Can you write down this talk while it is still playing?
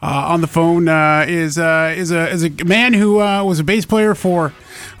On the phone is a man who was a bass player for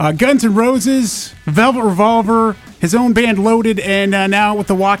Guns N' Roses, Velvet Revolver, his own band Loaded, and now with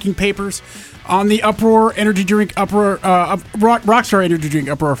the Walking Papers on the Rockstar Energy Drink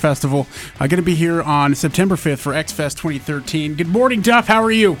Uproar Festival. Going to be here on September 5th for X-Fest 2013. Good morning, Duff. How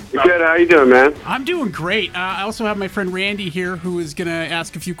are you? Good. How you doing, man? I'm doing great. I also have my friend Randy here who is going to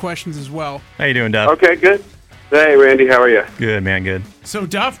ask a few questions as well. How you doing, Duff? Okay, good. Hey, Randy. How are you? Good, man. Good. So,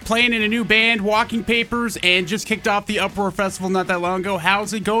 Duff, playing in a new band, Walking Papers, and just kicked off the Uproar Festival not that long ago.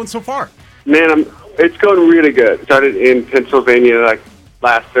 How's it going so far? Man, it's going really good. Started in Pennsylvania like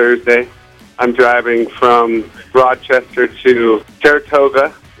last Thursday. I'm driving from Rochester to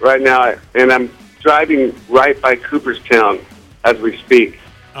Saratoga right now, and I'm driving right by Cooperstown as we speak.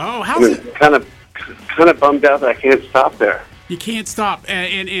 Oh, how's it? Kind of bummed out that I can't stop there. You can't stop,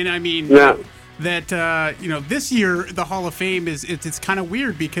 and I mean, no. That this year the Hall of Fame it's kind of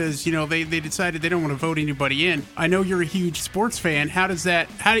weird because they decided they don't want to vote anybody in. I know you're a huge sports fan. How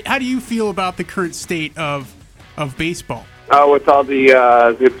do you feel about the current state of baseball? With all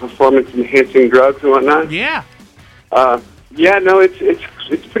the performance-enhancing drugs and whatnot? Yeah.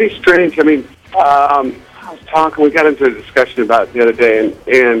 It's pretty strange. I mean, I was talking, we got into a discussion about it the other day,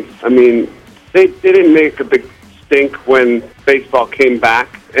 and I mean, they didn't make a big stink when baseball came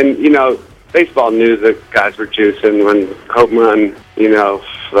back. And, baseball knew that guys were juicing when home run,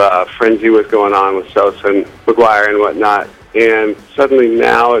 frenzy was going on with Sosa and McGuire and whatnot. And suddenly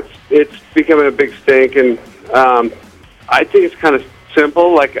now it's becoming a big stink, and I think it's kind of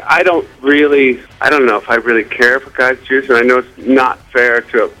simple. Like, I don't know if I really care if a guy's juicing. I know it's not fair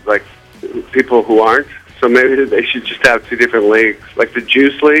to, like, people who aren't. So maybe they should just have two different leagues, like the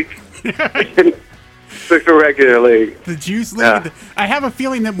Juice League and the regular league. The Juice League? Yeah. I have a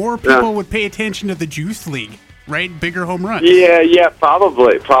feeling that more people would pay attention to the Juice League, right? Bigger home runs. Yeah,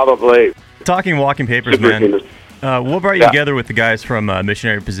 probably. Talking Walking Papers, man. What brought you together with the guys from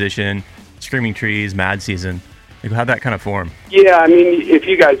Missionary Position, Screaming Trees, Mad Season? Like, how'd that kind of form? Yeah, I mean, if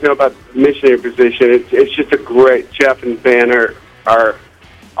you guys know about Missionary Position, it's just a great. Jeff and Banner are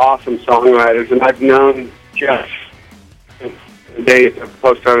awesome songwriters, and I've known Jeff in days of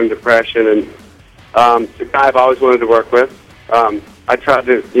postpartum depression, and the guy I've always wanted to work with. I tried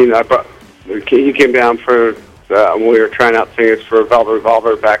to, he came down for when we were trying out singers for Velvet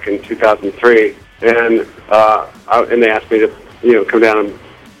Revolver back in 2003, and they asked me to, come down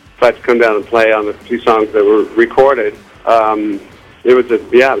and play on the two songs that were recorded. It was a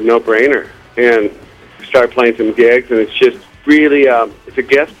no-brainer, and we started playing some gigs, and it's just really it's a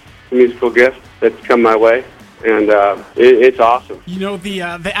gift, a musical gift that's come my way. And it's awesome.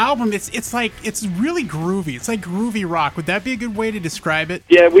 The album, it's really groovy. It's like groovy rock. Would that be a good way to describe it?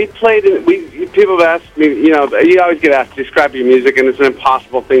 Yeah, people have asked me, you always get asked to describe your music, and it's an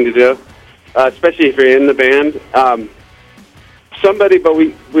impossible thing to do, especially if you're in the band.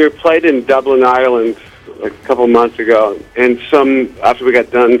 We were played in Dublin, Ireland, like a couple months ago, and after we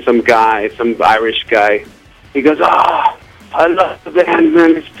got done, some Irish guy, he goes, I love the band,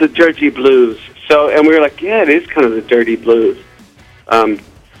 man, it's the Dirty Blues. And we were like, yeah, it is kind of the dirty blues.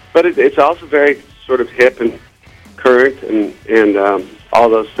 But it's also very sort of hip and current and all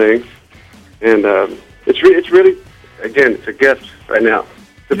those things. And it's really, again, it's a gift right now.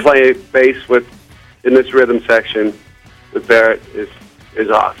 To play bass in this rhythm section with Barrett is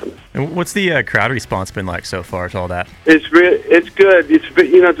awesome. And what's the crowd response been like so far to all that? It's good.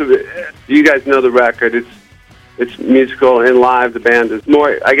 You guys know the record. It's musical and live. The band is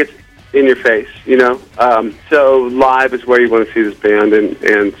more, I guess, in your face, so live is where you want to see this band,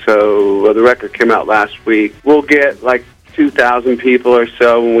 and so the record came out last week. We'll get like 2,000 people or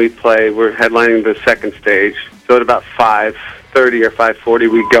so when we play. We're headlining the second stage, so at about 5:30 or 5:40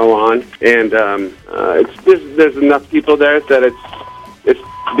 we go on, and there's enough people there that it's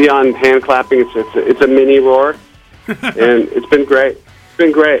beyond hand clapping. It's a mini roar, and it's been great.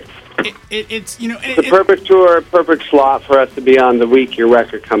 It's the perfect tour, perfect slot for us to be on the week your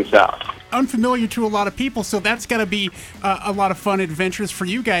record comes out. Unfamiliar to a lot of people, so that's got to be a lot of fun adventures for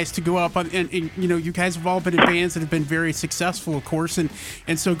you guys to go up on, and you guys have all been in bands that have been very successful, of course, and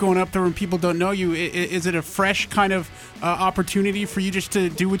so going up there when people don't know you, is it a fresh kind of opportunity for you just to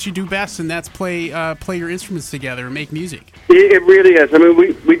do what you do best, and that's play your instruments together and make music? It really is. I mean,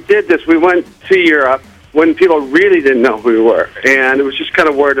 we did this. We went to Europe when people really didn't know who we were, and it was just kind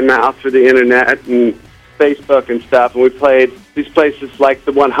of word of mouth through the internet and Facebook and stuff, and we played these places like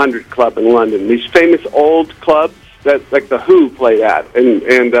the 100 Club in London, these famous old clubs that like the Who played at,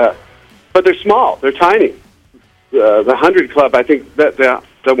 but they're small, they're tiny. The 100 Club, I think that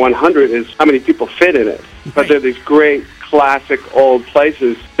the 100 is how many people fit in it, but they're these great classic old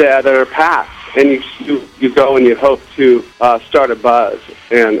places that are past. And you go and you hope to start a buzz.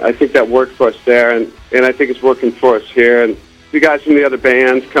 And I think that worked for us there, and I think it's working for us here. And the guys from the other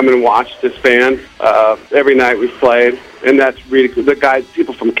bands come and watch this band every night we've played, and that's really cool. The guys,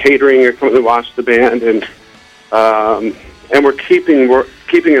 people from catering are coming to watch the band, and we're keeping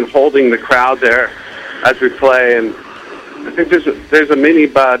and holding the crowd there as we play. And I think there's a mini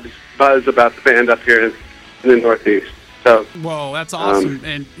buzz about the band up here in the Northeast. So, well, that's awesome.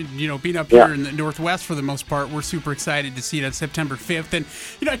 And, being up here in the Northwest for the most part, we're super excited to see it on September 5th. And,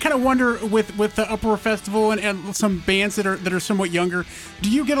 I kind of wonder with the Uproar Festival and some bands that are somewhat younger,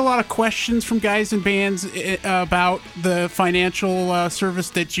 do you get a lot of questions from guys and bands about the financial service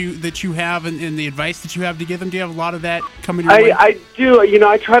that you have and the advice that you have to give them? Do you have a lot of that coming your way? I do.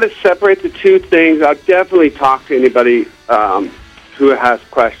 I try to separate the two things. I'll definitely talk to anybody who has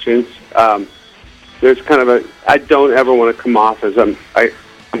questions. There's kind of I don't ever want to come off as I'm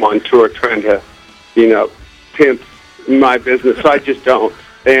on tour trying to, pimp my business. So I just don't.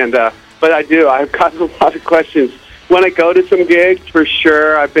 And but I do. I've gotten a lot of questions when I go to some gigs. For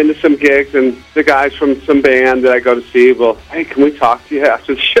sure, I've been to some gigs, and the guys from some band that I go to see will, hey, can we talk to you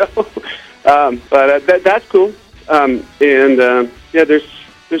after the show? But that's cool.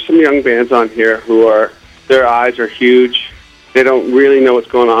 There's some young bands on here who their eyes are huge. They don't really know what's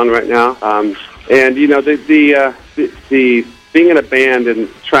going on right now. And the being in a band and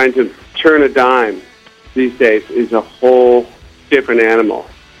trying to turn a dime these days is a whole different animal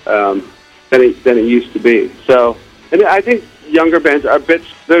than it used to be. So, and I think younger bands are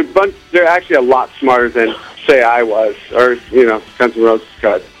they're actually a lot smarter than say I was, or Guns N' Roses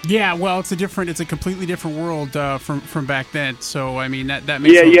got. Yeah, well, it's a completely different world from back then. So I mean that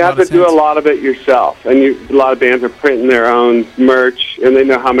makes you have to sense. do a lot of it yourself, and a lot of bands are printing their own merch, and they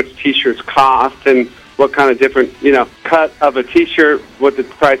know how much T-shirts cost and what kind of different cut of a T-shirt, what the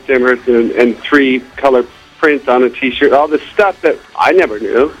price difference, and 3 color print on a T-shirt, all this stuff that I never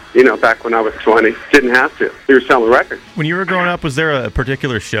knew, back when I was 20. Didn't have to. We were selling records. When you were growing up, was there a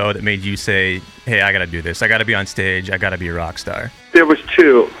particular show that made you say, hey, I got to do this. I got to be on stage. I got to be a rock star? There was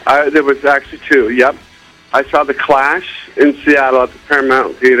 2. There was actually 2, yep. I saw The Clash in Seattle at the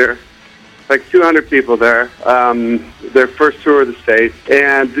Paramount Theater. Like 200 people there. Their first tour of the States.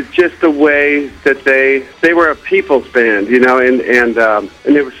 And just the way that they were a people's band, and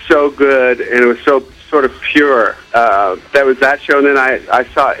it was so good, and it was so sort of pure. That was that show, and then I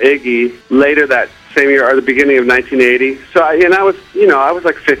saw Iggy later that same year, or the beginning of 1980. So, I was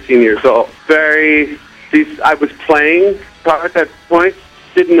like 15 years old. I was playing at that point.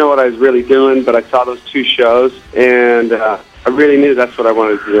 Didn't know what I was really doing, but I saw those 2 shows, and I really knew that's what I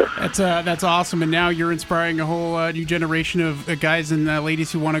wanted to do. That's awesome, and now you're inspiring a whole new generation of guys and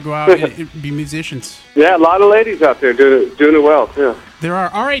ladies who want to go out and be musicians. Yeah, a lot of ladies out there doing it well, too. There are.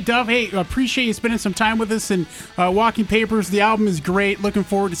 All right, Dove, hey, appreciate you spending some time with us, and Walking Papers, the album is great. Looking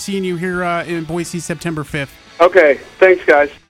forward to seeing you here in Boise September 5th. Okay, thanks, guys.